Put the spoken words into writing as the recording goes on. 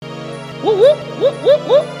Whoop, whoop, whoop, whoop,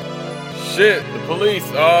 whoop. Shit, the police.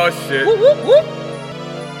 Oh shit. Whoop, whoop, whoop.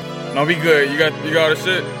 No, we good. You got all the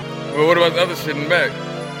shit? But what about the other shit in the back?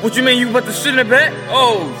 What you mean you put the shit in the back?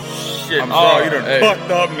 Oh shit. I'm sorry, you done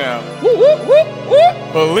fucked up now. Whoop, whoop, whoop, whoop.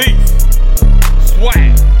 Police.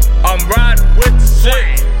 Swag. I'm riding with the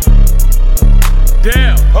shit.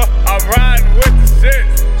 Damn. I'm riding with the shit.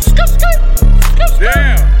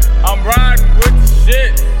 Damn. I'm riding with the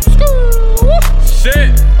shit.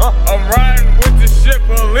 Shit. I'm riding with the shit.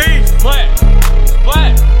 Police. Swag.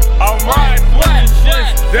 Swag. I'm riding with the shit.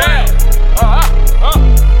 Damn.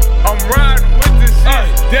 I'm riding with the shit.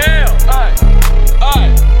 Damn.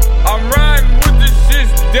 I'm riding with the shit.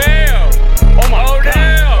 Damn. Oh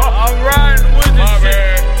damn. I'm riding with the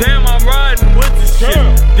shit. Damn, I'm riding with the shit.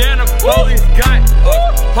 Damn, the police got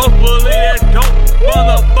us. Hopefully they don't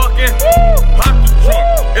motherfucking pop the trunk.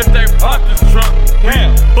 If they pop the trunk,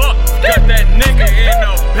 damn, fuck. Got that nigga in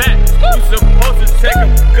the back. We supposed to take him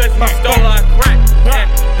cause he stole our crack. And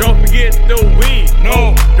don't forget the weed.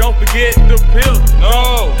 No. Don't forget the pills.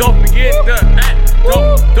 No. Don't forget the act.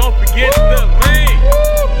 Don't forget the lean.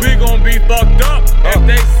 We gon' be fucked up if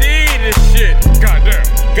they see this shit. Goddamn.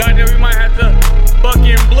 Goddamn, we might have to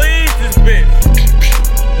fucking bleed this bitch.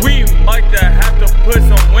 We might have to put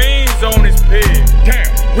some wings on his pig. Damn.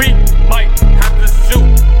 We might have to shoot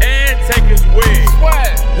and take his wig.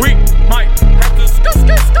 We might have to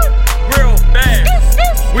real fast.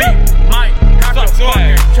 We might have to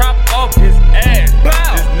fucking chop off his ass.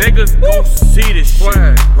 These niggas gon' see this shit.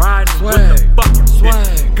 Riding with the fucking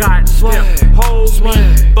shit. Goddamn, hold me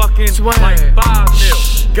fucking like 5 mil.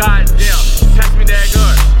 Goddamn, pass me that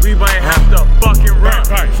gun. We might have to fucking run.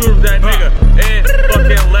 Shoot that nigga and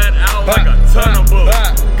fucking let out like a ton of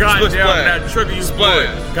bullets. Goddamn, that trigger you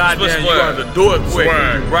pull. Goddamn, you gonna have to do it quick. You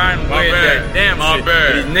riding with that damn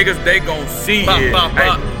shit. These niggas, they gon' see it.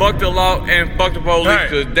 Hey, fuck the law and fuck the police,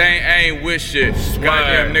 cause they ain't with shit.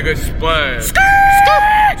 Goddamn niggas, splash.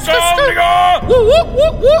 Nigga. Whoop, whoop,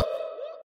 whoop, whoop.